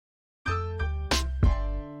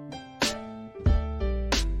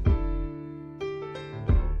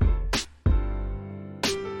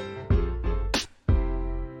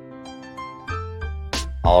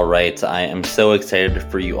All right, I am so excited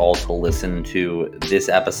for you all to listen to this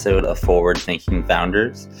episode of Forward Thinking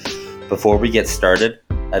Founders. Before we get started,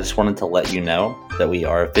 I just wanted to let you know that we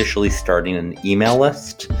are officially starting an email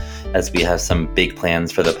list as we have some big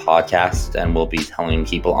plans for the podcast, and we'll be telling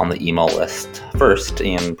people on the email list first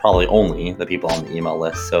and probably only the people on the email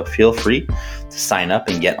list. So feel free to sign up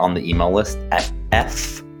and get on the email list at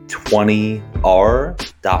f20r.com.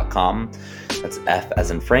 That's F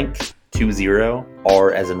as in Frank, 20,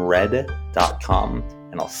 R as in red.com,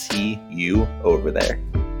 and I'll see you over there.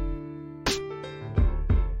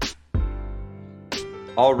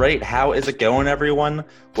 All right, how is it going, everyone?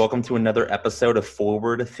 Welcome to another episode of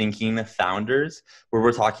Forward Thinking Founders, where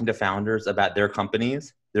we're talking to founders about their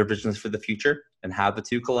companies, their visions for the future, and how the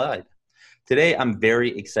two collide. Today, I'm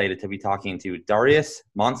very excited to be talking to Darius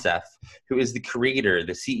Moncef, who is the creator,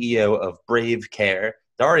 the CEO of Brave Care.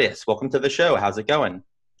 Darius, welcome to the show. How's it going?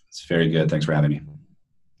 It's very good. Thanks for having me.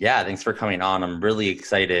 Yeah, thanks for coming on. I'm really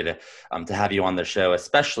excited to have you on the show,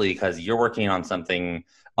 especially because you're working on something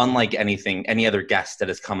unlike any other guest that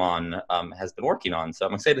has come on has been working on. So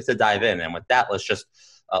I'm excited to dive in. And with that, let's just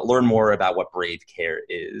learn more about what Brave Care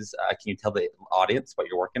is. Can you tell the audience what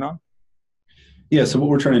you're working on? Yeah, so what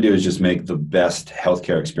we're trying to do is just make the best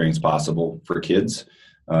healthcare experience possible for kids.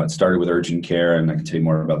 It started with urgent care, and I can tell you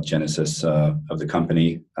more about the genesis of the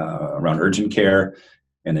company around urgent care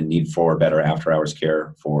and the need for better after-hours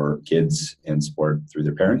care for kids in sport through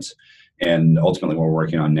their parents. And ultimately what we're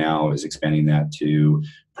working on now is expanding that to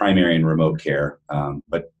primary and remote care,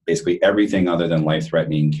 but basically everything other than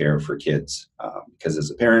life-threatening care for kids. Because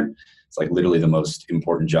as a parent, it's like literally the most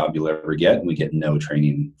important job you'll ever get, and we get no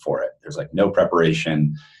training for it. There's like no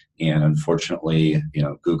preparation. And unfortunately,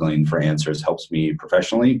 Googling for answers helps me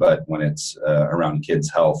professionally, but when it's around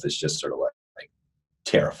kids' health, it's just sort of like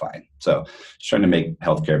terrifying. So just trying to make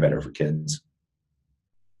healthcare better for kids.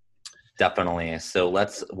 Definitely. So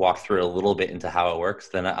let's walk through a little bit into how it works.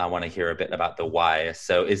 Then I want to hear a bit about the why.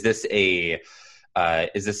 So is this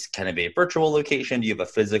kind of a virtual location? Do you have a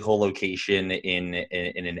physical location in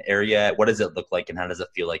an area? What does it look like, and how does it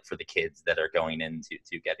feel like for the kids that are going into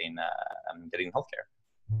getting healthcare?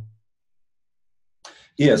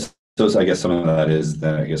 Yes. So I guess some of that is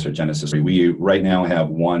our genesis. We right now have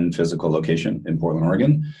one physical location in Portland,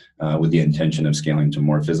 Oregon, with the intention of scaling to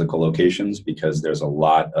more physical locations, because there's a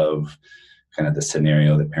lot of kind of the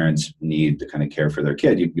scenario that parents need to kind of care for their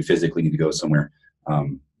kid. You physically need to go somewhere.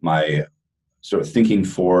 My sort of thinking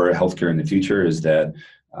for healthcare in the future is that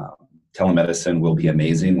telemedicine will be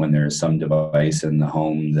amazing when there's some device in the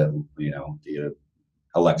home that, the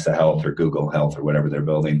Alexa Health or Google Health or whatever they're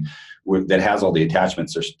building that has all the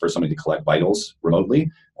attachments for somebody to collect vitals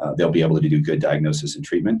remotely. They'll be able to do good diagnosis and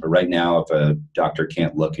treatment. But right now, if a doctor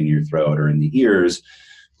can't look in your throat or in the ears,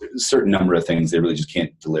 there's a certain number of things they really just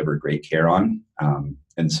can't deliver great care on.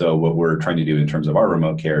 And so what we're trying to do in terms of our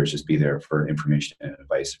remote care is just be there for information and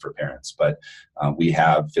advice for parents. But we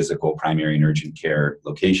have physical primary and urgent care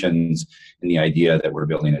locations, and the idea that we're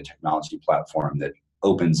building a technology platform that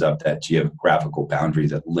opens up that geographical boundary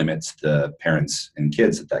that limits the parents and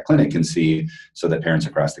kids that clinic can see, so that parents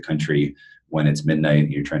across the country, when it's midnight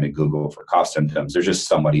and you're trying to Google for cough symptoms, there's just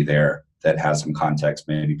somebody there that has some context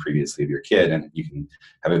maybe previously of your kid, and you can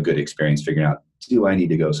have a good experience figuring out, do I need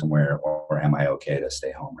to go somewhere, or am I okay to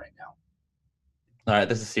stay home right now? All right,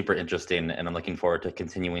 this is super interesting, and I'm looking forward to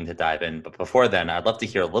continuing to dive in. But before then, I'd love to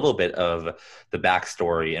hear a little bit of the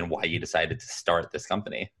backstory and why you decided to start this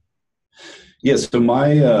company. Yes, so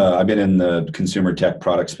I've been in the consumer tech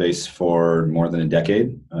product space for more than a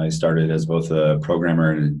decade. I started as both a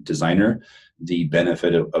programmer and a designer. The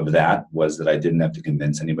benefit of that was that I didn't have to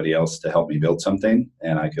convince anybody else to help me build something,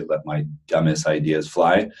 and I could let my dumbest ideas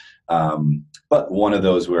fly. But one of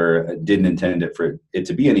those where I didn't intend for it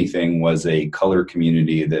to be anything was a color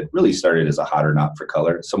community that really started as a hot or not for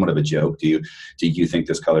color, somewhat of a joke. Do you think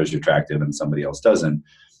this color is attractive and somebody else doesn't?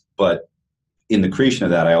 But in the creation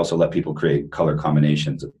of that, I also let people create color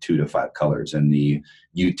combinations of 2 to 5 colors, and the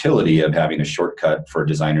utility of having a shortcut for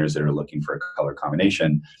designers that are looking for a color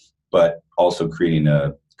combination, but also creating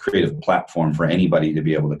a creative platform for anybody to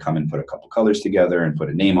be able to come and put a couple colors together and put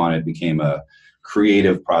a name on it became a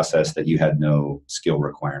creative process that you had no skill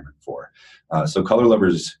requirement for. So Color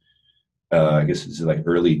Lovers, I guess it's like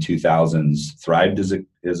early 2000s, thrived as a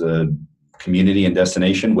community and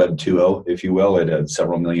destination, Web 2.0, if you will. It had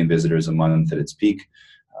several million visitors a month at its peak.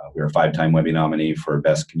 We were a 5-time Webby nominee for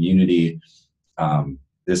Best Community.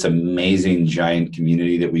 This amazing giant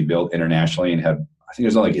community that we built internationally, and I think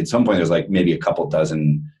there's only, at some point, there's like maybe a couple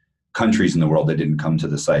dozen countries in the world that didn't come to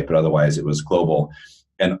the site, but otherwise it was global.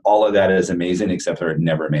 And all of that is amazing, except for it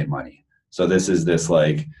never made money. So this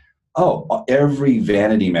like, oh, every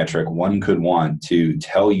vanity metric one could want to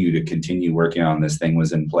tell you to continue working on this thing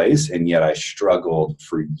was in place. And yet I struggled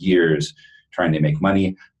for years trying to make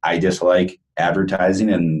money. I dislike advertising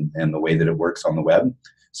and the way that it works on the web.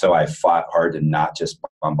 So I fought hard to not just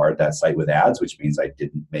bombard that site with ads, which means I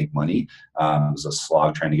didn't make money. It was a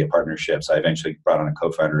slog trying to get partnerships. I eventually brought on a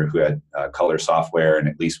co-founder who had color software, and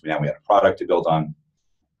at least now we had a product to build on.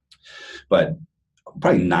 But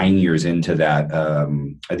probably 9 years into that, I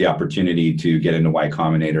had the opportunity to get into Y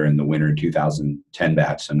Combinator in the winter 2010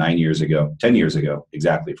 batch. So 10 years ago,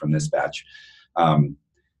 exactly from this batch.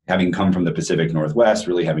 Having come from the Pacific Northwest,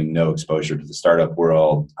 really having no exposure to the startup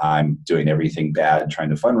world, I'm doing everything bad, trying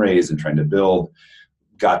to fundraise and trying to build.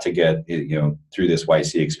 Got to get, through this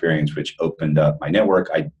YC experience, which opened up my network.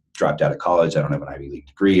 I dropped out of college. I don't have an Ivy League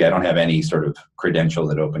degree. I don't have any sort of credential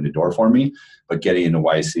that opened a door for me. But getting into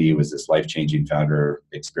YC was this life-changing founder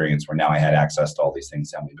experience where now I had access to all these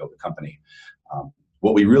things and we built a company.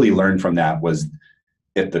 What we really learned from that was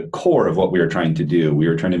at the core of what we were trying to do, we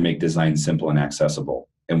were trying to make design simple and accessible.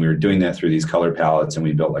 And we were doing that through these color palettes, and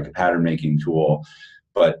we built like a pattern making tool.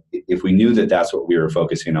 But if we knew that that's what we were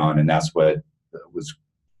focusing on and that's what was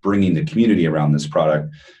bringing the community around this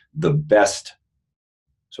product, the best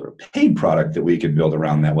sort of paid product that we could build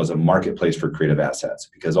around that was a marketplace for creative assets,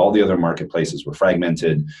 because all the other marketplaces were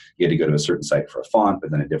fragmented. You had to go to a certain site for a font,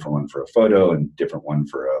 but then a different one for a photo and a different one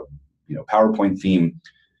for a PowerPoint theme.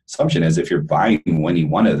 Assumption is if you're buying any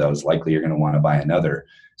one of those, likely you're going to want to buy another.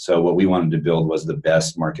 So what we wanted to build was the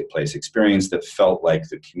best marketplace experience that felt like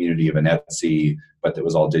the community of an Etsy, but that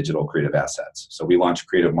was all digital creative assets. So we launched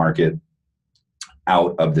Creative Market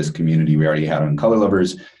out of this community we already had on Color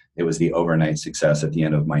Lovers. It was the overnight success at the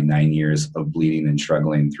end of my 9 years of bleeding and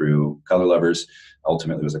struggling through Color Lovers.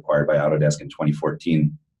 Ultimately was acquired by Autodesk in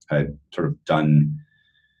 2014. I'd sort of done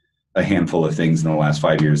a handful of things in the last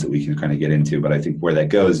 5 years that we can kind of get into, but I think where that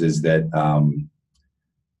goes is that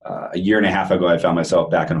a year and a half ago, I found myself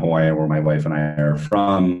back in Hawaii, where my wife and I are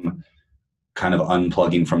from, kind of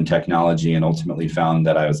unplugging from technology, and ultimately found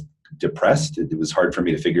that I was depressed. It was hard for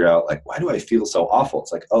me to figure out, like, why do I feel so awful?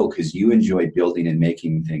 It's like, oh, because you enjoy building and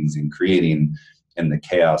making things and creating, and the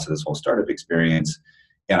chaos of this whole startup experience.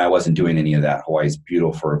 And I wasn't doing any of that. Hawaii's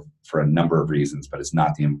beautiful for a number of reasons, but it's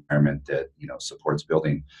not the environment that supports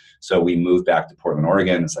building. So we moved back to Portland,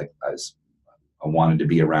 Oregon. It's like I wanted to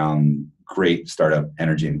be around great startup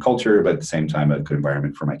energy and culture, but at the same time, a good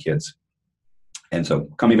environment for my kids. And so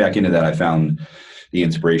coming back into that, I found the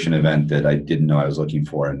inspiration event that I didn't know I was looking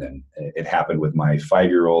for. And then it happened with my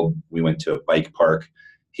 5-year-old. We went to a bike park.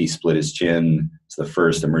 He split his chin. It's the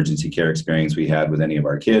first emergency care experience we had with any of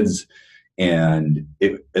our kids. And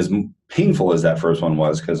it, as painful as that first one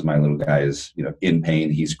was, because my little guy is in pain,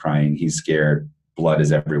 he's crying, he's scared, blood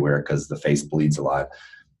is everywhere because the face bleeds a lot.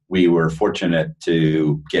 We were fortunate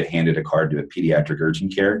to get handed a card to a pediatric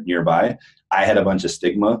urgent care nearby. I had a bunch of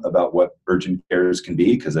stigma about what urgent cares can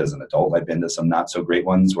be, because as an adult, I've been to some not so great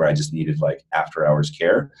ones where I just needed like after hours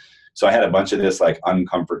care. So I had a bunch of this like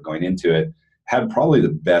uncomfort going into it. Had probably the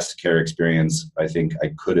best care experience I think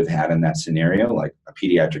I could have had in that scenario, like a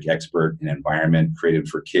pediatric expert, an environment created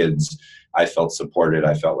for kids. I felt supported.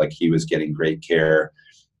 I felt like he was getting great care.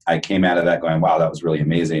 I came out of that going, wow, that was really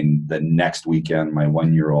amazing. The next weekend, my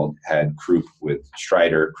 1-year-old had croup with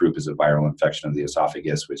Stridor. Croup is a viral infection of the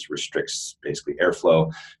esophagus, which restricts basically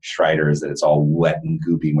airflow. Stridor is that it's all wet and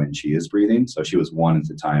goopy when she is breathing. So she was 1 at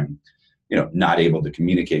the time, not able to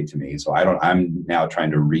communicate to me. So I'm now trying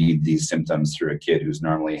to read these symptoms through a kid who's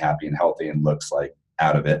normally happy and healthy and looks like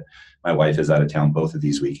out of it. My wife is out of town both of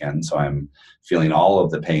these weekends, so I'm feeling all of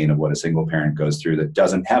the pain of what a single parent goes through that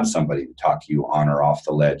doesn't have somebody to talk you on or off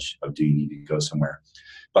the ledge of, do you need to go somewhere?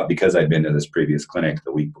 But because I'd been to this previous clinic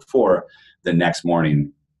the week before, the next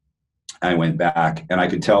morning I went back, and I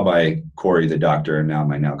could tell by Corey, the doctor, and now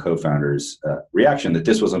my co-founder's reaction that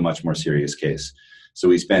this was a much more serious case. So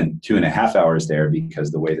we spent 2.5 hours there, because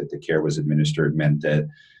the way that the care was administered meant that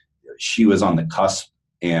she was on the cusp.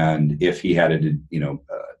 And if he had to,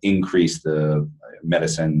 increase the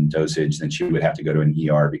medicine dosage, then she would have to go to an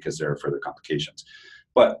ER because there are further complications.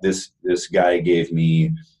 But this guy gave me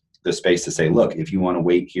the space to say, look, if you want to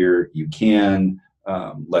wait here, you can.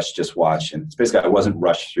 Let's just watch. And it's basically, I wasn't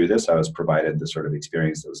rushed through this. I was provided the sort of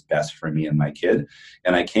experience that was best for me and my kid.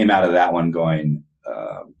 And I came out of that one going,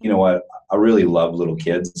 you know what? I really love little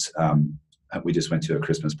kids. We just went to a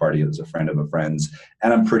Christmas party. It was a friend of a friend's.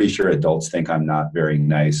 And I'm pretty sure adults think I'm not very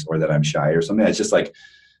nice or that I'm shy or something. It's just like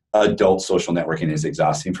adult social networking is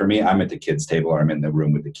exhausting for me. I'm at the kids' table or I'm in the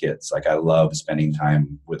room with the kids. Like I love spending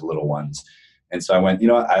time with little ones. And so I went,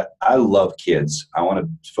 I love kids. I want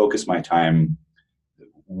to focus my time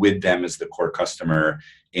with them as the core customer.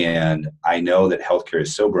 And I know that healthcare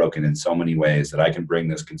is so broken in so many ways that I can bring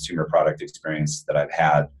this consumer product experience that I've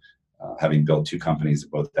had, having built 2 companies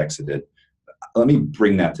that both exited. Let me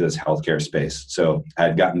bring that to this healthcare space. So I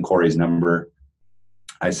had gotten Corey's number.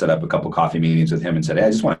 I set up a couple coffee meetings with him and said, hey,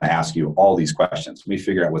 I just want to ask you all these questions. Let me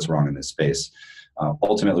figure out what's wrong in this space.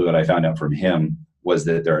 Ultimately, what I found out from him was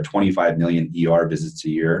that there are 25 million ER visits a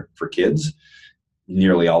year for kids.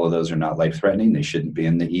 Nearly all of those are not life-threatening. They shouldn't be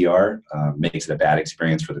in the ER. Makes it a bad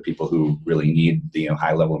experience for the people who really need the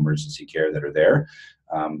high-level emergency care that are there.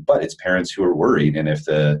 But it's parents who are worried. And if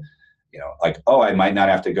I might not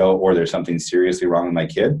have to go, or there's something seriously wrong with my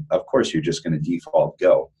kid, of course, you're just going to default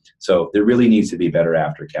go. So there really needs to be better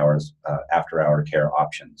after-hour care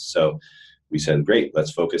options. So we said, great,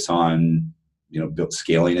 let's focus on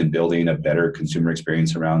scaling and building a better consumer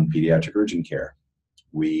experience around pediatric urgent care.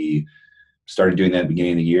 We started doing that at the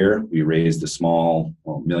beginning of the year. We raised a small,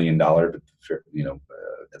 $1 million, but at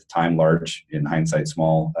the time large, in hindsight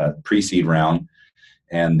small, pre-seed round.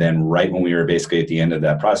 And then right when we were basically at the end of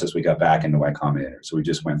that process, we got back into Y Combinator. So we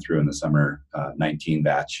just went through in the summer 19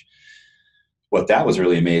 batch. What that was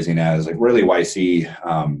really amazing as really YC,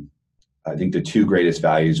 I think the 2 greatest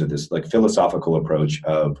values of this philosophical approach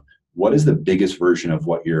of what is the biggest version of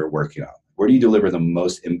what you're working on? Where do you deliver the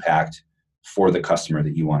most impact for the customer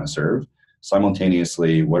that you want to serve?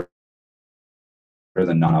 Simultaneously, what are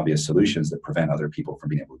the non-obvious solutions that prevent other people from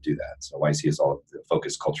being able to do that? So YC is all the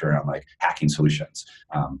focus culture around hacking solutions.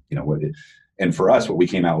 And for us, what we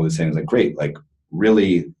came out with is saying great,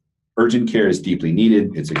 really urgent care is deeply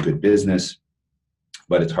needed. It's a good business,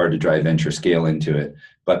 but it's hard to drive venture scale into it.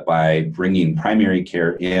 But by bringing primary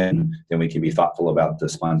care in, then we can be thoughtful about the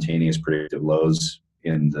spontaneous predictive lows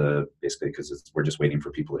basically because we're just waiting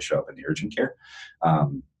for people to show up in the urgent care.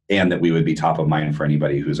 And that we would be top of mind for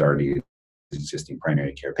anybody who's already existing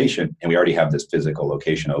primary care patient. And we already have this physical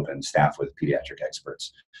location open, staffed with pediatric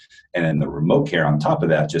experts. And then the remote care on top of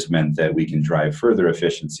that just meant that we can drive further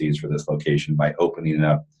efficiencies for this location by opening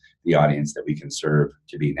up the audience that we can serve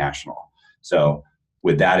to be national. So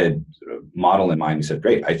with that model in mind, we said,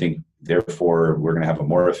 great, I think therefore we're going to have a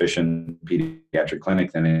more efficient pediatric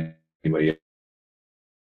clinic than anybody else.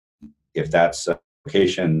 If that's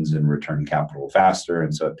locations and return capital faster.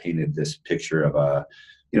 And so it painted this picture of a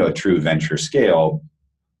true venture scale,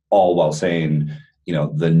 all while saying,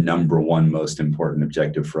 the number one most important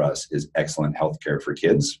objective for us is excellent healthcare for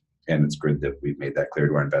kids. And it's good that we've made that clear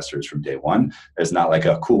to our investors from day one. It's not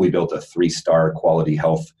we built a 3-star quality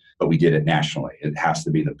health, but we did it nationally. It has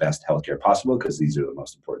to be the best healthcare possible because these are the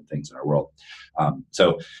most important things in our world.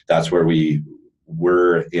 So that's where we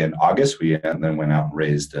were in August. We then went out and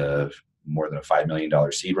raised more than a $5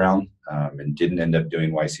 million seed round, and didn't end up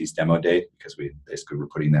doing YC's demo day because we basically were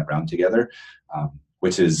putting that round together,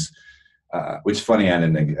 which is funny.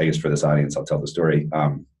 And I guess for this audience, I'll tell the story.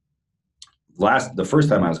 The first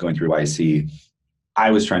time I was going through YC,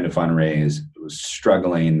 I was trying to fundraise, was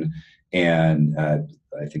struggling, and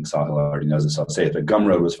I think Sahil already knows this, so I'll say it, but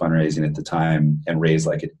Gumroad was fundraising at the time and raised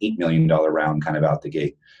an $8 million round kind of out the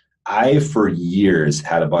gate. I, for years,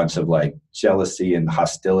 had a bunch of jealousy and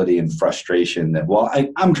hostility and frustration that,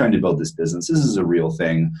 I'm trying to build this business. This is a real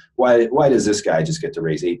thing. Why does this guy just get to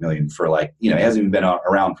raise $8 million for he hasn't even been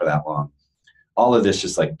around for that long? All of this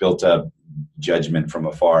just built up judgment from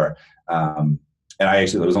afar. And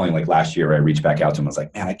it was only last year I reached back out to him. I was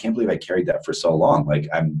like, man, I can't believe I carried that for so long.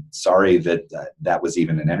 I'm sorry that was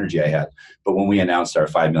even an energy I had. But when we announced our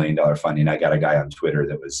 $5 million funding, I got a guy on Twitter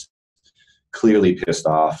that was clearly pissed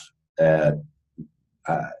off. I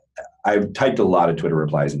typed a lot of Twitter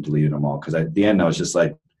replies and deleted them all because at the end I was just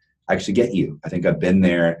I actually get you. I think I've been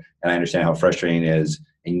there and I understand how frustrating it is.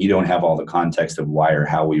 And you don't have all the context of why or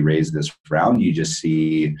how we raised this round. You just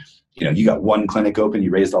see, you got one clinic open, you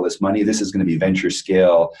raised all this money. This is going to be venture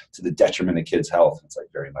scale to the detriment of kids' health. It's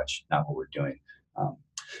very much not what we're doing.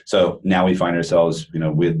 So now we find ourselves,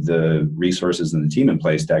 with the resources and the team in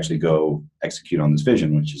place to actually go execute on this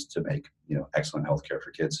vision, which is to make, excellent healthcare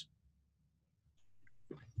for kids.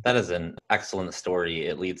 That is an excellent story.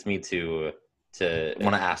 It leads me to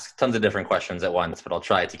want to ask tons of different questions at once, but I'll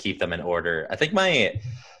try to keep them in order. I think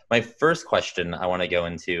my first question I want to go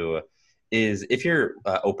into is, if you're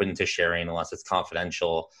open to sharing, unless it's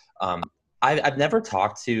confidential, I've never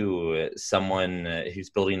talked to someone who's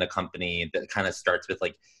building a company that kind of starts with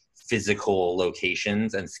physical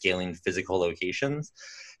locations and scaling physical locations.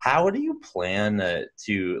 How do you plan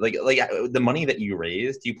to the money that you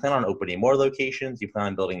raised? Do you plan on opening more locations? Do you plan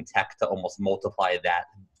on building tech to almost multiply that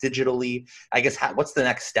digitally? I guess, what's the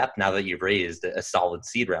next step now that you've raised a solid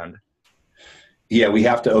seed round? Yeah, we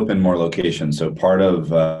have to open more locations. So part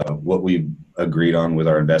of what we agreed on with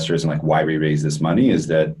our investors and like why we raise this money is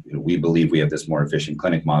that we believe we have this more efficient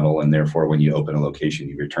clinic model, and therefore when you open a location,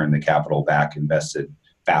 you return the capital back invested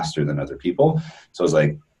faster than other people. So it's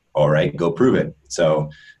like, all right, go prove it. So,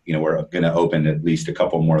 we're going to open at least a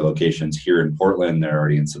couple more locations here in Portland. They're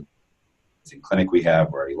already in some clinic we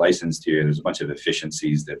have. We're already licensed here. There's a bunch of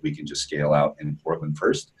efficiencies that we can just scale out in Portland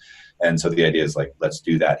first. And so the idea is like, let's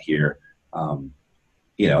do that here.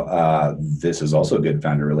 This is also good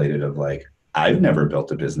founder related of like, I've never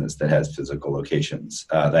built a business that has physical locations.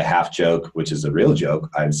 The half joke, which is a real joke,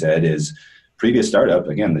 I've said is previous startup,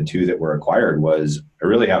 again, the two that were acquired was, I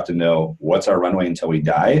really have to know what's our runway until we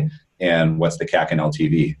die and what's the CAC and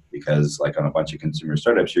LTV, because like on a bunch of consumer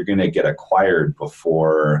startups, you're going to get acquired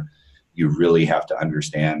before you really have to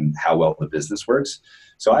understand how well the business works.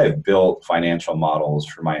 So I have built financial models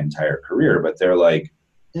for my entire career, but they're like,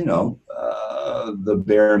 the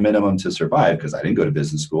bare minimum to survive, because I didn't go to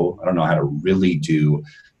business school. I don't know how to really do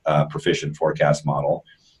a proficient forecast model.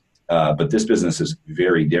 But this business is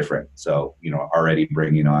very different. So, already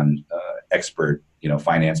bringing on expert,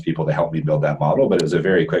 finance people to help me build that model. But it was a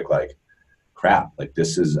very quick, like, crap, like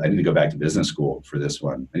I need to go back to business school for this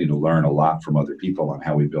one. I need to learn a lot from other people on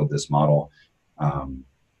how we build this model.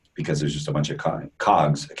 Because there's just a bunch of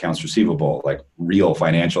COGS, accounts receivable, like real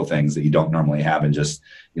financial things that you don't normally have in just,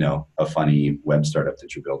 a funny web startup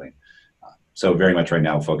that you're building. So very much right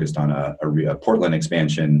now focused on a Portland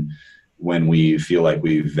expansion. When we feel like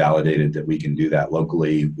we've validated that we can do that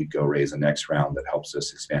locally, we go raise a next round that helps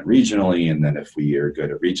us expand regionally. And then if we are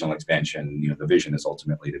good at regional expansion, the vision is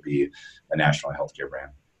ultimately to be a national healthcare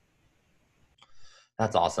brand.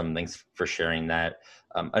 That's awesome. Thanks for sharing that.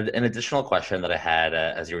 An additional question that I had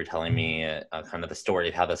as you were telling me kind of the story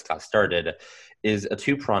of how this got started is a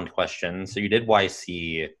two-pronged question. So you did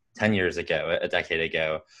YC 10 years ago, a decade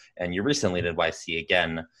ago, and you recently did YC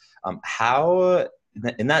again. How,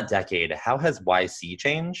 in that decade, how has YC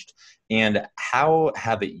changed? And how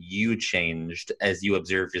have you changed as you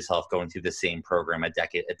observed yourself going through the same program a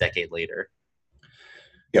decade later?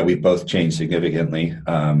 Yeah, we've both changed significantly.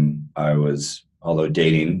 I was although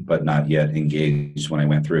dating, but not yet engaged when I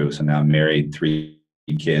went through. So now I'm married, 3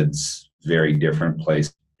 kids, very different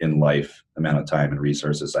place in life, amount of time and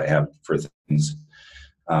resources I have for things.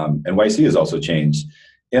 And YC has also changed.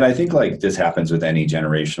 And I think like this happens with any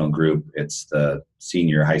generational group. It's the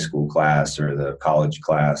senior high school class or the college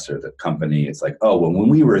class or the company. It's like, oh, well, when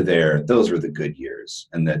we were there, those were the good years.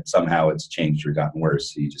 And that somehow it's changed or gotten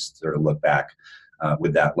worse. So you just sort of look back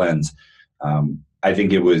with that lens. I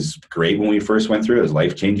think it was great when we first went through. It was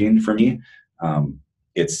life-changing for me.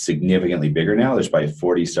 It's significantly bigger now. There's probably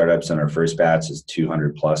 40 startups in our first batch. There's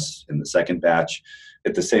 200 plus in the second batch.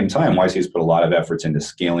 At the same time, YC has put a lot of efforts into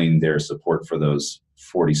scaling their support for those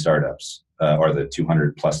 40 startups or the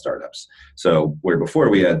 200 plus startups. So where before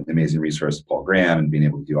we had amazing resource, Paul Graham, and being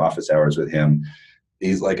able to do office hours with him,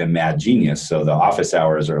 he's like a mad genius. So the office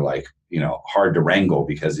hours are like, hard to wrangle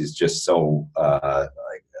because he's just so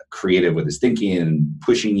creative with his thinking and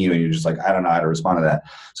pushing you, and you're just like, I don't know how to respond to that.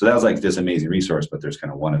 So that was like this amazing resource, but there's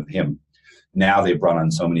kind of one of him. Now they've brought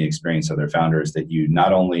on so many experienced other founders that you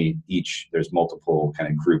not only there's multiple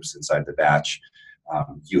kind of groups inside the batch.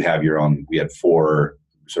 You have your own, we had 4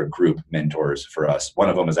 sort of group mentors for us. One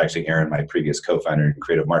of them was actually Aaron, my previous co-founder in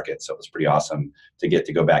Creative Market. So it was pretty awesome to get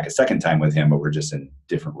to go back a second time with him, but we're just in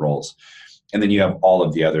different roles. And then you have all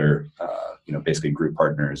of the other, basically group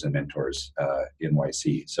partners and mentors in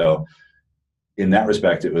YC. So in that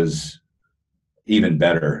respect, it was even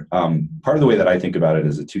better. Part of the way that I think about it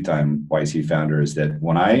as a 2-time YC founder is that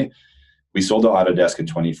when we sold to Autodesk in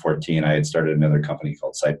 2014, I had started another company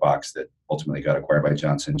called Sitebox that ultimately got acquired by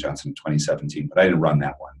Johnson & Johnson in 2017, but I didn't run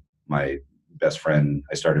that one. My best friend,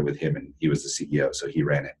 I started with him and he was the CEO, so he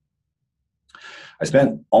ran it. I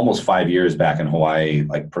spent almost 5 years back in Hawaii,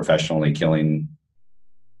 like professionally killing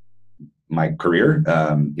my career,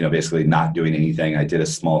 basically not doing anything. I did a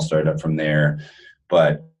small startup from there,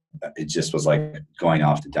 but it just was like going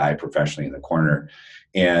off to die professionally in the corner.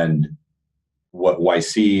 And what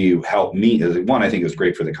YC helped me is, one, I think it was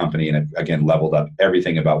great for the company, and it, again, leveled up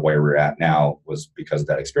everything about where we're at now was because of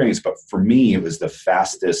that experience. But for me, it was the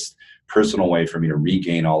fastest personal way for me to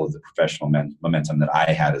regain all of the professional momentum that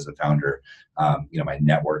I had as a founder. My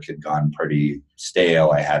network had gone pretty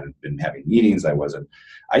stale. I hadn't been having meetings.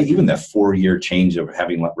 Even the 4-year change of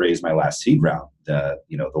having raised my last seed round, the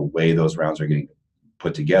way those rounds are getting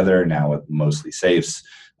put together now with mostly safes,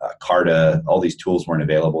 Carta, all these tools weren't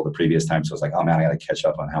available the previous time. So I was like, oh man, I got to catch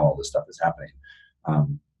up on how all this stuff is happening.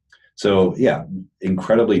 So yeah,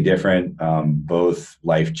 incredibly different, both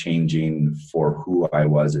life-changing for who I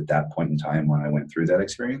was at that point in time when I went through that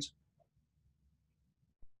experience.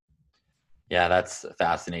 Yeah, that's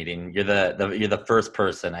fascinating. You're the first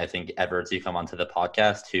person I think ever to come onto the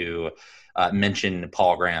podcast to mention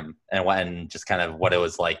Paul Graham and just kind of what it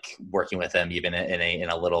was like working with him, even in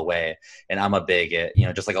a little way. And I'm a big,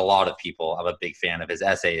 just like a lot of people, I'm a big fan of his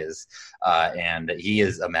essays, and he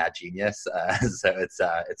is a mad genius. So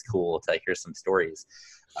it's cool to hear some stories.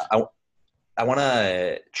 I I want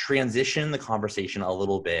to transition the conversation a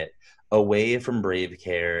little bit away from Brave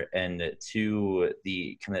Care and to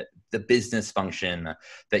the kind of the business function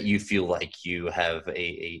that you feel like you have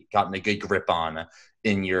gotten a good grip on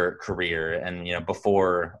in your career. And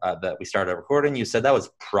before that we started recording, you said that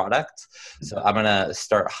was product. So I'm gonna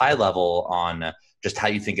start high level on just how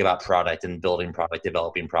you think about product and building product,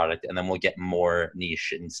 developing product, and then we'll get more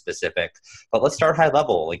niche and specific. But let's start high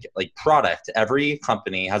level, like product. Every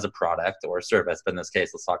company has a product or a service, but in this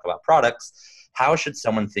case, let's talk about products. How should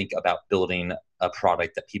someone think about building a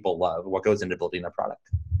product that people love? What goes into building a product?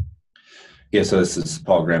 Yeah, so this is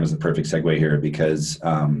Paul Graham is the perfect segue here because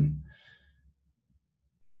I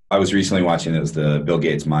was recently watching, it was the Bill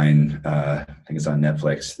Gates Mind, I think it's on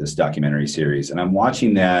Netflix, this documentary series. And I'm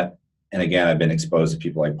watching that. And again, I've been exposed to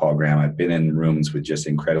people like Paul Graham. I've been in rooms with just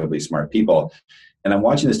incredibly smart people. And I'm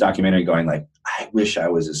watching this documentary going like, I wish I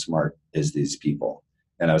was as smart as these people.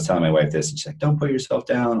 And I was telling my wife this, and she's like, don't put yourself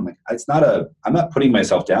down. I'm like, I'm not putting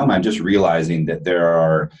myself down. I'm just realizing that there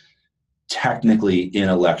are technically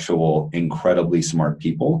intellectual, incredibly smart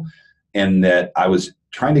people. And that I was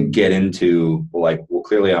trying to get into, well,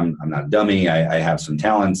 clearly I'm not a dummy. I have some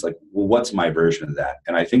talents. Like, well, what's my version of that?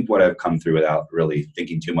 And I think what I've come through without really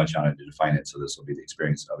thinking too much on it to define it, so this will be the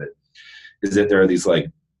experience of it, is that there are these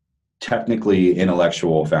like technically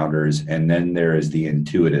intellectual founders, and then there is the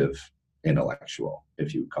intuitive intellectual,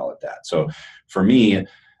 if you would call it that. So for me,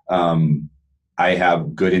 I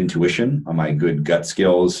have good intuition on my good gut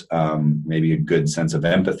skills, maybe a good sense of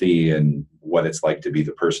empathy and what it's like to be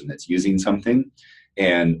the person that's using something.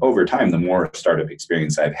 And over time, the more startup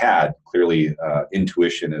experience I've had, clearly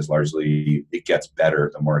intuition is largely, it gets better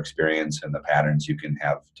the more experience and the patterns you can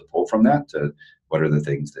have to pull from that to what are the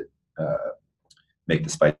things that make the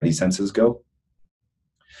spidey senses go.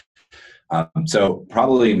 So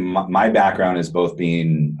probably my background is both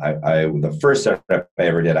being, the first startup I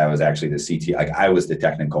ever did, I was actually the CTO. Like I was the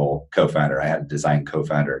technical co-founder. I had a design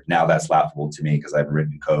co-founder. Now that's laughable to me because I haven't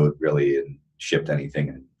written code really and shipped anything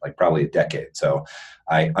in like probably a decade. So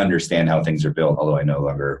I understand how things are built, although I no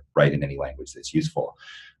longer write in any language that's useful.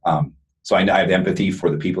 So I have empathy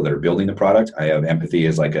for the people that are building the product. I have empathy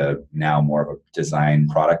as like a now more of a design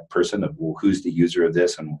product person of, well, who's the user of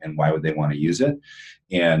this and why would they want to use it?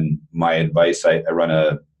 And my advice, I run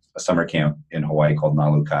a summer camp in Hawaii called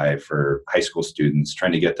Nalukai for high school students,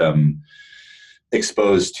 trying to get them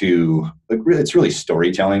exposed to, like, it's really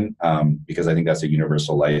storytelling, because I think that's a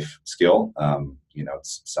universal life skill.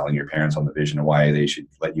 It's selling your parents on the vision of why they should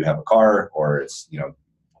let you have a car, or it's,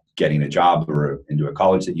 getting a job or into a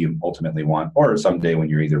college that you ultimately want, or someday when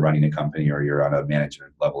you're either running a company or you're on a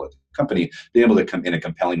management level at the company, being able to come in a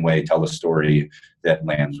compelling way, tell a story that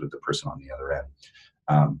lands with the person on the other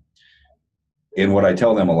end. And what I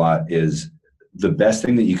tell them a lot is the best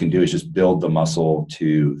thing that you can do is just build the muscle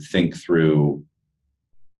to think through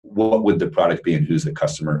what would the product be and who's the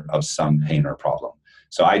customer of some pain or problem.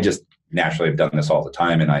 So I just naturally have done this all the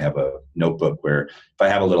time, and I have a notebook where if I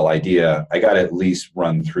have a little idea, I got to at least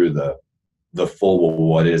run through the full, well,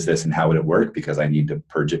 what is this and how would it work, because I need to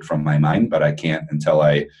purge it from my mind, but I can't until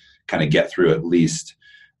I kind of get through at least,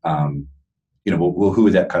 well, who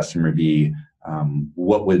would that customer be?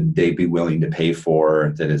 What would they be willing to pay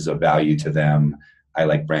for that is of value to them? I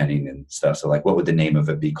like branding and stuff. So like, what would the name of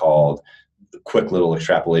it be called? The quick little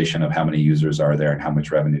extrapolation of how many users are there and how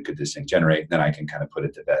much revenue could this thing generate. Then I can kind of put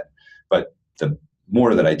it to bed. But the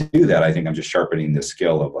more that I do that, I think I'm just sharpening the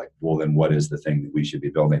skill of like, well, then what is the thing that we should be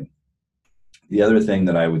building? The other thing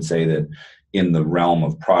that I would say that in the realm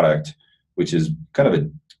of product, which is kind of a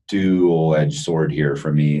dual-edged sword here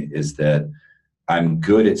for me, is that I'm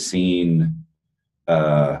good at seeing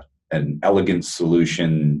an elegant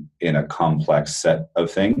solution in a complex set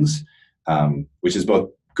of things, which is both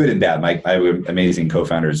good and bad. I have amazing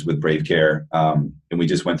co-founders with Brave Care, and we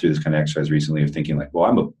just went through this kind of exercise recently of thinking like, well,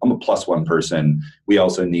 I'm a plus one person. We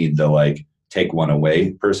also need the like take one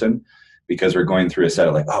away person, because we're going through a set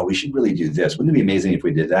of like, oh, we should really do this. Wouldn't it be amazing if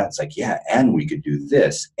we did that? It's like, yeah, and we could do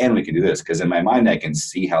this, and we could do this, because in my mind I can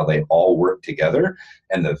see how they all work together,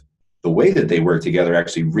 and the way that they work together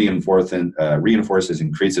actually reinforces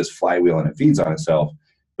and creates this flywheel, and it feeds on itself.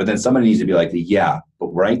 But then somebody needs to be like, yeah, but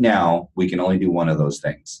right now we can only do one of those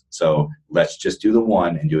things. So let's just do the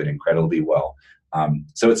one and do it incredibly well.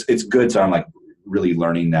 So it's good. So I'm like really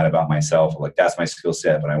learning that about myself. Like that's my skill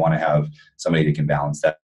set, but I want to have somebody that can balance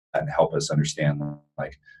that and help us understand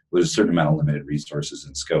like there's a certain amount of limited resources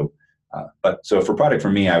and scope. But so for product, for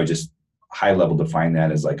me, I would just high level define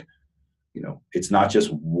that as like, it's not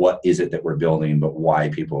just what is it that we're building, but why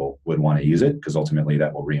people would want to use it, because ultimately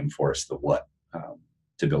that will reinforce the what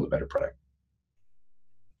to build a better product.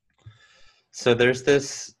 So there's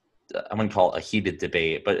this, I wouldn't call it a heated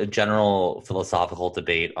debate, but a general philosophical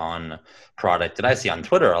debate on product that I see on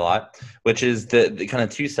Twitter a lot, which is the kind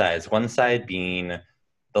of two sides. One side being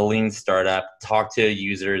the lean startup, talk to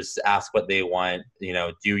users, ask what they want,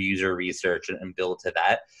 do user research and build to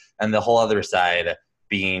that. And the whole other side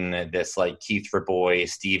being this like Keith Rabois,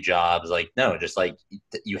 Steve Jobs, like, no, just like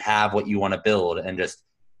you have what you want to build and just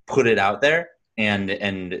put it out there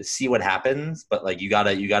and see what happens. But like, you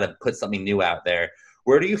gotta put something new out there.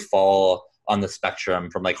 Where do you fall on the spectrum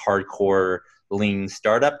from like hardcore lean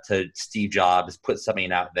startup to Steve Jobs, put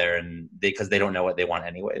something out there and because they don't know what they want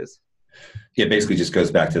anyways? It basically just goes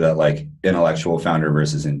back to that like intellectual founder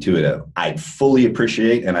versus intuitive. I fully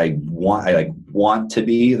appreciate and I want to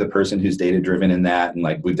be the person who's data driven in that. And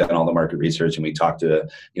like we've done all the market research and we talked to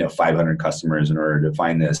 500 customers in order to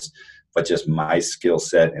find this. But just my skill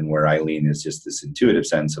set and where I lean is just this intuitive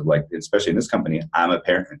sense of like, especially in this company, I'm a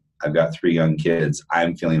parent. I've got 3 young kids.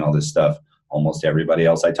 I'm feeling all this stuff. Almost everybody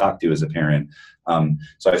else I talk to is a parent.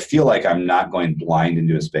 So I feel like I'm not going blind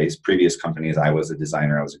into a space. Previous companies, I was a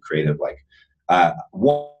designer, I was a creative.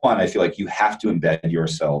 One, I feel like you have to embed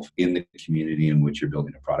yourself in the community in which you're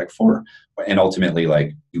building a product for. And ultimately,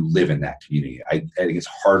 like you live in that community. I think it's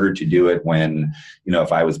harder to do it when,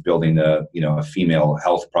 if I was building a female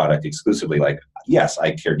health product exclusively, like, yes,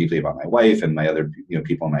 I care deeply about my wife and my other,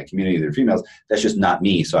 people in my community that are females. That's just not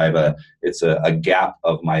me. So it's a gap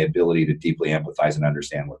of my ability to deeply empathize and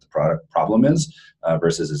understand what the product problem is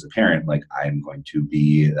versus as a parent, like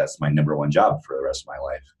that's my number one job for the rest of my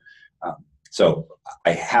life. So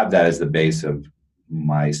I have that as the base of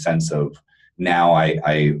my sense of now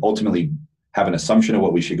I ultimately have an assumption of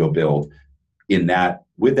what we should go build.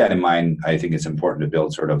 With that in mind, I think it's important to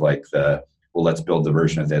build sort of like let's build the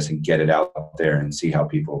version of this and get it out there and see how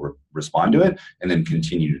people respond to it and then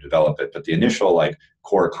continue to develop it. But the initial like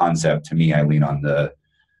core concept to me, I lean on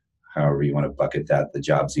however you want to bucket that, the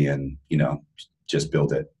Jobsian, just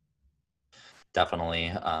build it.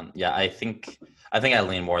 Definitely. Yeah, I think I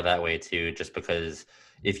lean more that way too, just because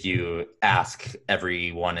if you ask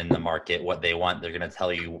everyone in the market what they want, they're going to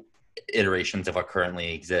tell you iterations of what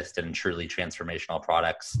currently exist, and truly transformational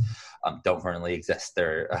products don't currently exist.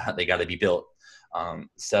 They got to be built.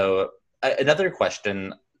 So another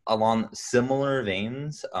question along similar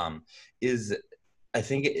veins is, I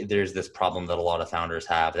think there's this problem that a lot of founders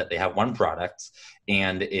have, that they have one product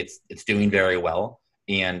and it's doing very well.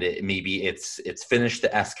 And maybe it's finished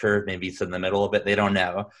the S curve, maybe it's in the middle of it, they don't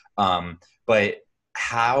know. But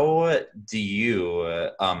how do you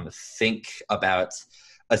think about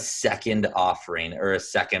a second offering or a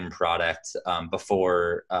second product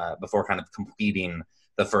before kind of completing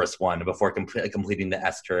the first one, before completing the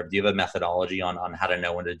S curve? Do you have a methodology on how to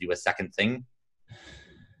know when to do a second thing?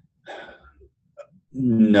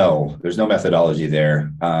 No, there's no methodology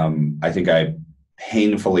there. I think I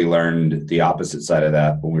painfully learned the opposite side of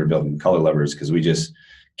that when we were building Color Lovers, because we just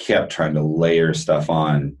kept trying to layer stuff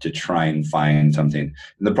on to try and find something.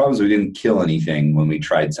 And the problem is we didn't kill anything when we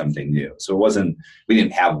tried something new. So we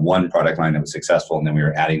didn't have one product line that was successful and then we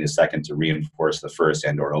were adding a second to reinforce the first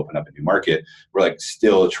and or open up a new market. We're like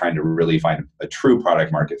still trying to really find a true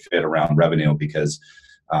product market fit around revenue, because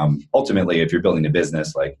ultimately, if you're building a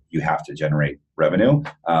business, like you have to generate revenue.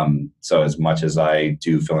 So as much as I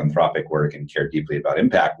do philanthropic work and care deeply about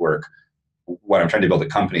impact work, when I'm trying to build a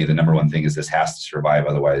company, the number one thing is this has to survive.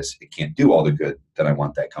 Otherwise, it can't do all the good that I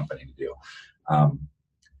want that company to do.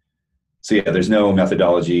 So yeah, there's no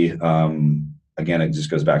methodology. Again, it just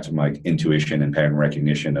goes back to my intuition and pattern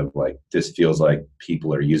recognition of like, this feels like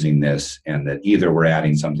people are using this, and that either we're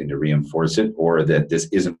adding something to reinforce it, or that this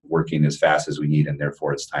isn't working as fast as we need, and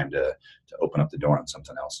therefore it's time to open up the door on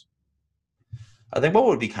something else. I think what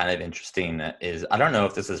would be kind of interesting is, I don't know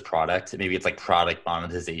if this is product, maybe it's like product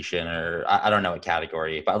monetization, or I don't know what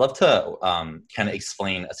category, but I'd love to kind of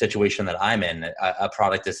explain a situation that I'm in, a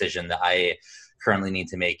product decision that I currently need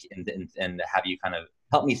to make, and have you kind of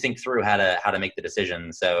help me think through how to make the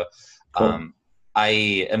decision. So cool.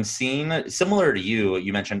 I am seeing, similar to you,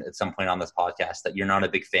 you mentioned at some point on this podcast that you're not a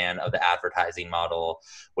big fan of the advertising model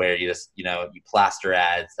where you just, you plaster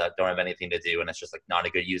ads that don't have anything to do and it's just like not a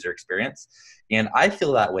good user experience. And I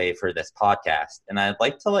feel that way for this podcast. And I'd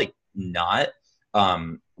like to like not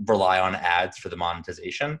rely on ads for the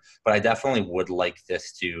monetization, but I definitely would like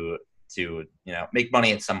this to make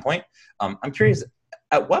money at some point. I'm curious,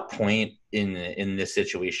 at what point in this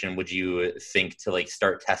situation would you think to like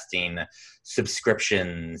start testing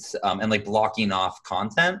subscriptions and like blocking off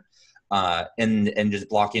content and just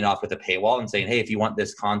blocking off with a paywall and saying, hey, if you want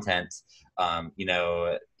this content,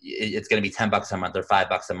 it's going to be $10 a month or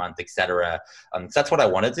 $5 a month, etc. So that's what I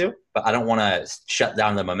want to do, but I don't want to shut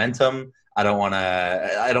down the momentum. I don't want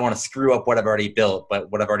to screw up what I've already built,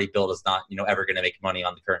 but what I've already built is not, ever going to make money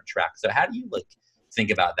on the current track. So how do you like think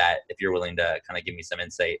about that if you're willing to kind of give me some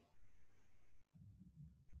insight?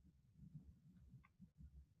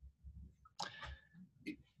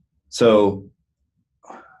 So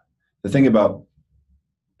the thing about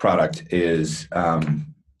product is, I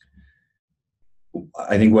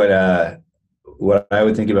think what I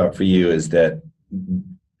would think about for you is that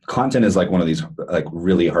content is like one of these like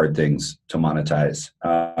really hard things to monetize,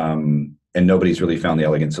 and nobody's really found the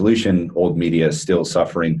elegant solution. Old media is still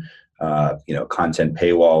suffering, content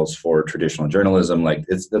paywalls for traditional journalism. Like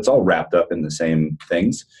that's all wrapped up in the same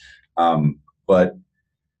things. But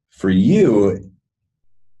for you,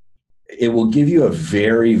 it will give you a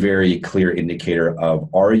very, very clear indicator of,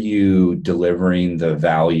 are you delivering the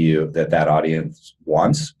value that audience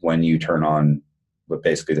wants when you turn on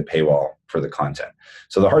basically the paywall for the content.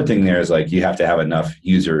 So the hard thing there is like you have to have enough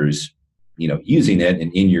users, using it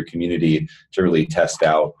and in your community to really test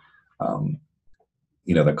out,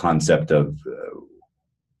 the concept of,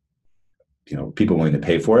 people willing to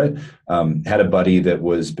pay for it. Had a buddy that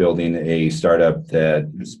was building a startup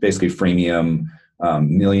that was basically freemium,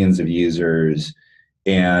 millions of users,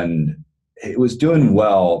 and it was doing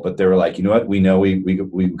well, but they were like, you know what, we know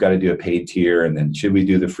we've got to do a paid tier, and then should we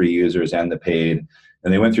do the free users and the paid?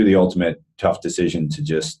 And they went through the ultimate tough decision to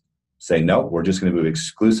just say, no, we're just going to move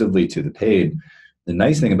exclusively to the paid. The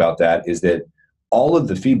nice thing about that is that all of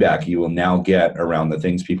the feedback you will now get around the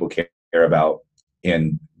things people care about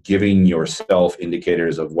and giving yourself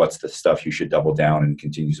indicators of what's the stuff you should double down and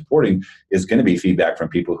continue supporting is going to be feedback from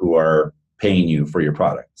people who are paying you for your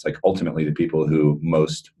product. It's like ultimately the people who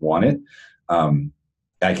most want it.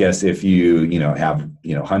 I guess if you have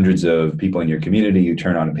hundreds of people in your community, you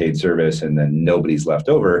turn on a paid service and then nobody's left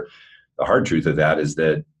over. The hard truth of that is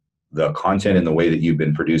that the content and the way that you've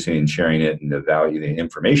been producing and sharing it and the value, the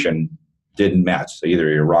information didn't match. So either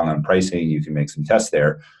you're wrong on pricing, you can make some tests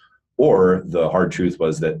there, or the hard truth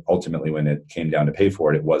was that ultimately when it came down to pay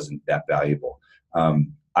for it, it wasn't that valuable.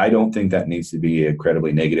 I don't think that needs to be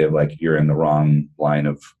incredibly negative, like you're in the wrong line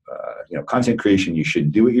of content creation. You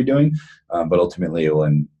shouldn't do what you're doing, but ultimately it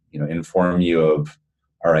will inform you of,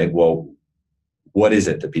 all right, well, what is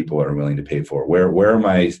it that people are willing to pay for? Where am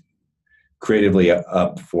I creatively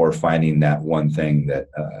up for finding that one thing that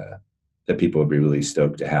people would be really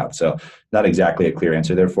stoked to have? So not exactly a clear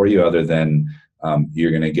answer there for you, other than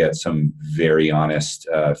you're going to get some very honest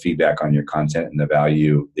feedback on your content and the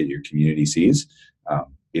value that your community sees.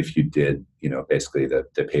 If you did, basically the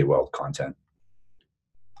paywall content.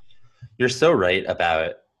 You're so right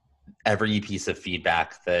about every piece of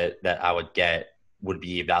feedback that I would get would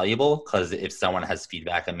be valuable, because if someone has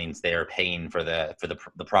feedback, it means they are paying for the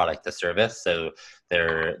product, the service. So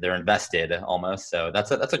they're invested almost. So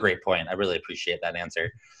that's a great point. I really appreciate that answer.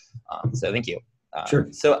 So thank you. Sure.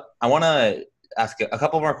 So I want to ask a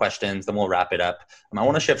couple more questions, then we'll wrap it up. I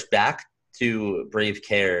want to shift back to Brave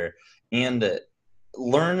Care and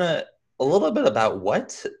learn a little bit about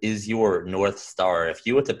what is your North Star. If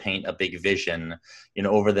you were to paint a big vision,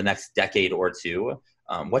 over the next decade or two,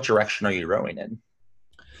 what direction are you rowing in?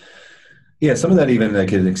 Yeah, some of that even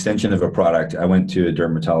like an extension of a product. I went to a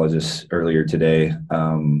dermatologist earlier today.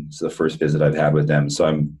 It's the first visit I've had with them. So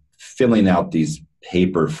I'm filling out these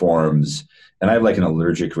paper forms, and I have like an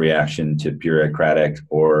allergic reaction to bureaucratic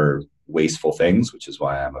or wasteful things, which is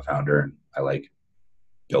why I'm a founder and I like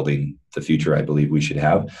building the future I believe we should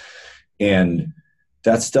have. And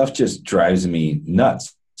that stuff just drives me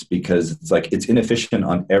nuts because it's like it's inefficient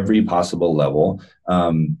on every possible level.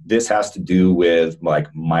 This has to do with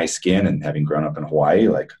like my skin, and having grown up in Hawaii,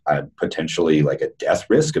 like I'm potentially like a death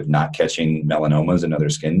risk of not catching melanomas and other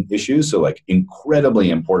skin issues. So like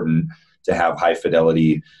incredibly important to have high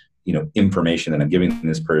fidelity, information that I'm giving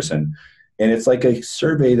this person. And it's like a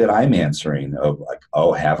survey that I'm answering of like,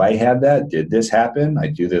 oh, have I had that? Did this happen? I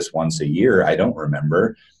do this once a year. I don't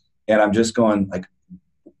remember. And I'm just going like,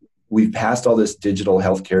 we've passed all this digital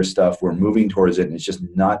healthcare stuff. We're moving towards it, and it's just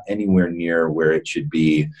not anywhere near where it should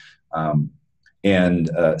be. And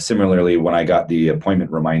similarly, when I got the appointment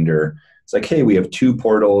reminder, it's like, hey, we have 2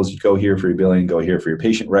 portals. You go here for your billing, go here for your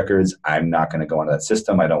patient records. I'm not going to go into that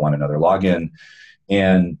system. I don't want another login.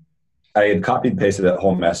 And I had copied and pasted that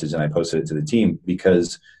whole message, and I posted it to the team,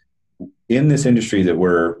 because in this industry that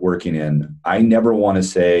we're working in, I never want to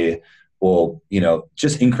say, well,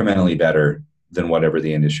 just incrementally better than whatever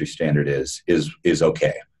the industry standard is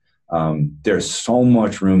okay. There's so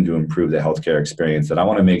much room to improve the healthcare experience that I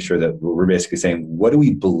want to make sure that we're basically saying, what do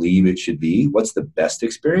we believe it should be? What's the best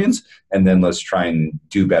experience? And then let's try and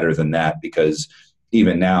do better than that, because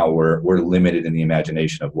even now we're limited in the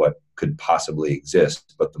imagination of what could possibly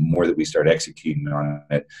exist. But the more that we start executing on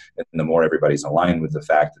it, and the more everybody's aligned with the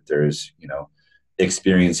fact that there's,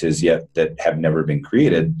 experiences yet that have never been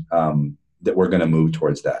created, that we're going to move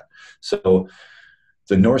towards that. So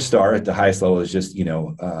the North Star at the highest level is just,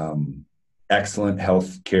 excellent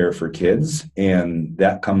health care for kids. And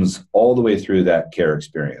that comes all the way through that care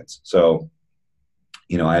experience. So,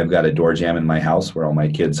 I've got a door jamb in my house where all my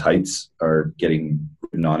kids' heights are getting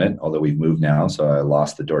written on it, although we've moved now. So I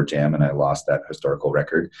lost the door jamb and I lost that historical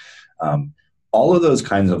record. All of those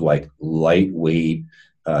kinds of like lightweight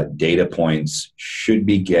data points should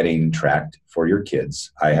be getting tracked for your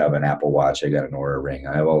kids. I have an Apple Watch. I got an Oura Ring.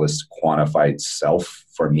 I have all this quantified self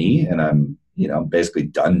for me, and I'm, basically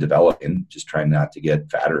done developing, just trying not to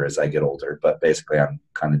get fatter as I get older, but basically I'm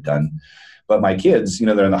kind of done. But my kids,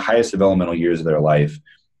 they're in the highest developmental years of their life.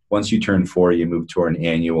 Once you turn 4, you move toward an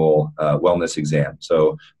annual wellness exam.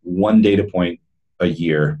 So 1 data point a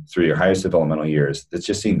year through your highest developmental years, that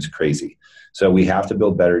just seems crazy. So we have to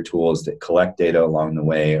build better tools that collect data along the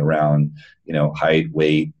way around, height,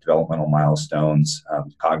 weight, developmental milestones,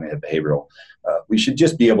 cognitive, behavioral. We should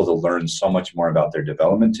just be able to learn so much more about their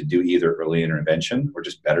development to do either early intervention or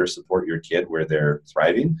just better support your kid where they're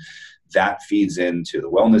thriving. That feeds into the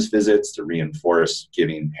wellness visits to reinforce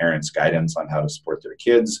giving parents guidance on how to support their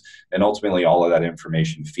kids. And ultimately, all of that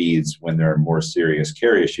information feeds when there are more serious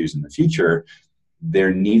care issues in the future.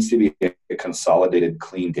 There needs to be a consolidated,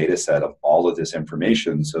 clean data set of all of this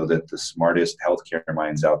information so that the smartest healthcare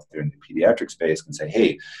minds out there in the pediatric space can say,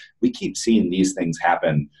 hey, we keep seeing these things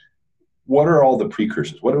happen. What are all the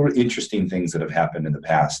precursors? What are interesting things that have happened in the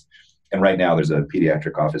past? And right now there's a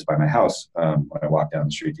pediatric office by my house. When I walk down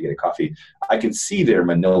the street to get a coffee, I can see their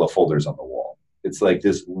manila folders on the wall. It's like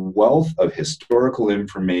this wealth of historical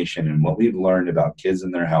information, and what we've learned about kids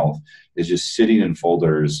and their health is just sitting in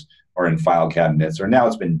folders or in file cabinets, or now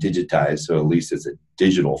it's been digitized, so at least it's a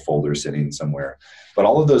digital folder sitting somewhere. But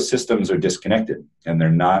all of those systems are disconnected, and they're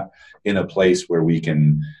not in a place where we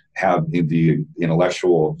can have the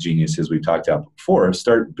intellectual geniuses we've talked about before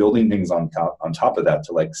start building things on top of that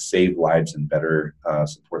to like save lives and better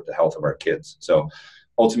support the health of our kids. So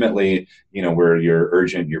ultimately, we're your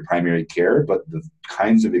urgent, your primary care, but the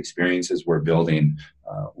kinds of experiences we're building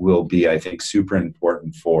will be, I think, super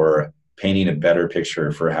important for painting a better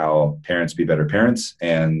picture for how parents be better parents,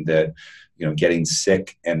 and that, getting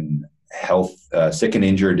sick and sick and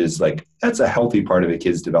injured is like, that's a healthy part of a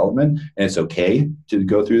kid's development, and it's okay to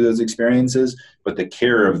go through those experiences, but the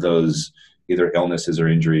care of those either illnesses or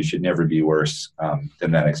injuries should never be worse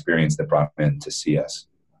than that experience that brought them in to see us.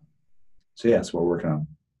 So yeah, that's what we're working on.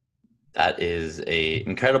 That is a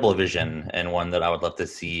incredible vision, and one that I would love to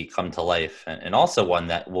see come to life, and also one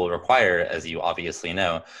that will require, as you obviously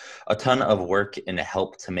know, a ton of work and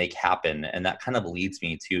help to make happen. And that kind of leads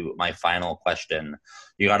me to my final question.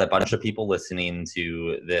 You got a bunch of people listening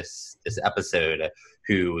to this episode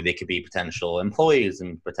who they could be potential employees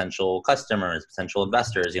and potential customers, potential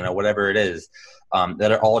investors, whatever it is,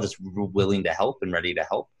 that are all just willing to help and ready to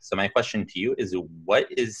help. So my question to you is, what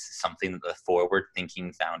is something that the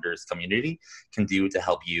forward-thinking founders community can do to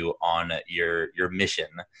help you on your mission,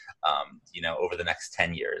 over the next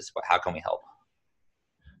 10 years? How can we help?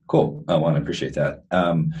 Cool. I want to appreciate that.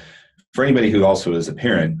 For anybody who also is a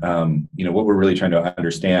parent, what we're really trying to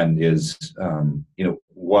understand is,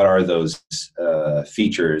 what are those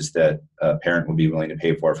features that a parent would be willing to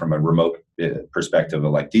pay for from a remote perspective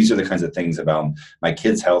of like, these are the kinds of things about my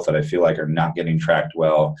kids' health that I feel like are not getting tracked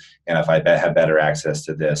well. And if I have better access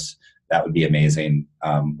to this, that would be amazing.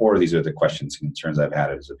 Or these are the questions and concerns I've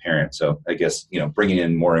had as a parent. So I guess, bringing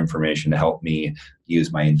in more information to help me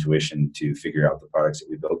use my intuition to figure out the products that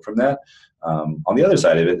we build from that. On the other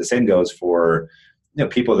side of it, the same goes for,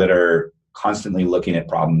 people that are constantly looking at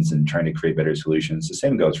problems and trying to create better solutions. The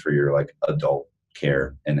same goes for your like adult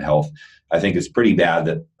care and health. I think it's pretty bad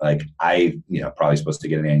that like probably supposed to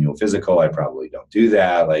get an annual physical. I probably don't do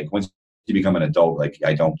that. Like once you become an adult, like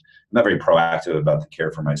I'm not very proactive about the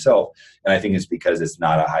care for myself. And I think it's because it's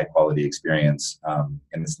not a high quality experience. And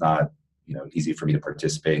it's not, easy for me to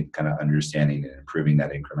participate, kind of understanding and improving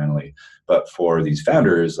that incrementally. But for these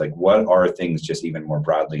founders, like what are things just even more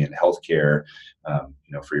broadly in healthcare,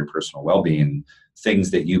 for your personal well-being,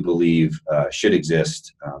 things that you believe should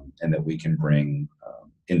exist, and that we can bring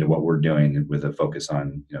into what we're doing with a focus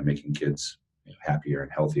on, making kids happier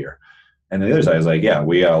and healthier. And the other side is like, yeah,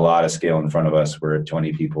 we got a lot of scale in front of us. We're at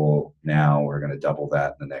 20 people now. We're going to double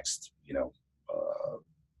that in the next,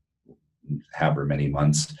 however many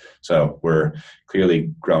months. So we're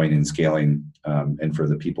clearly growing and scaling. And for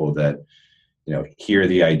the people that, hear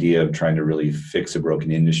the idea of trying to really fix a broken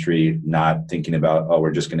industry, not thinking about, oh,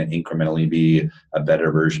 we're just going to incrementally be a better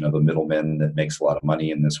version of a middleman that makes a lot of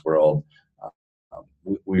money in this world.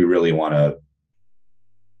 We really want to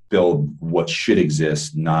build what should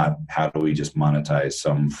exist, not how do we just monetize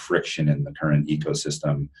some friction in the current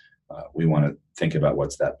ecosystem. We want to think about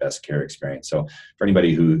what's that best care experience. So for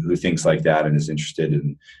anybody who thinks like that and is interested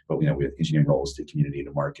in, but we have engineering roles to community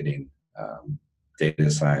to marketing,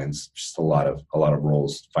 data science, just a lot of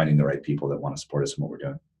roles, finding the right people that want to support us in what we're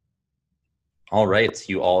doing. All right.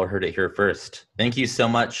 You all heard it here first. Thank you so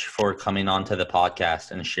much for coming on to the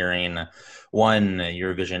podcast and sharing, one,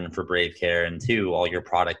 your vision for Brave Care, and two, all your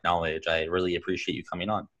product knowledge. I really appreciate you coming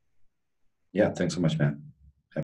on. Yeah. Thanks so much, man.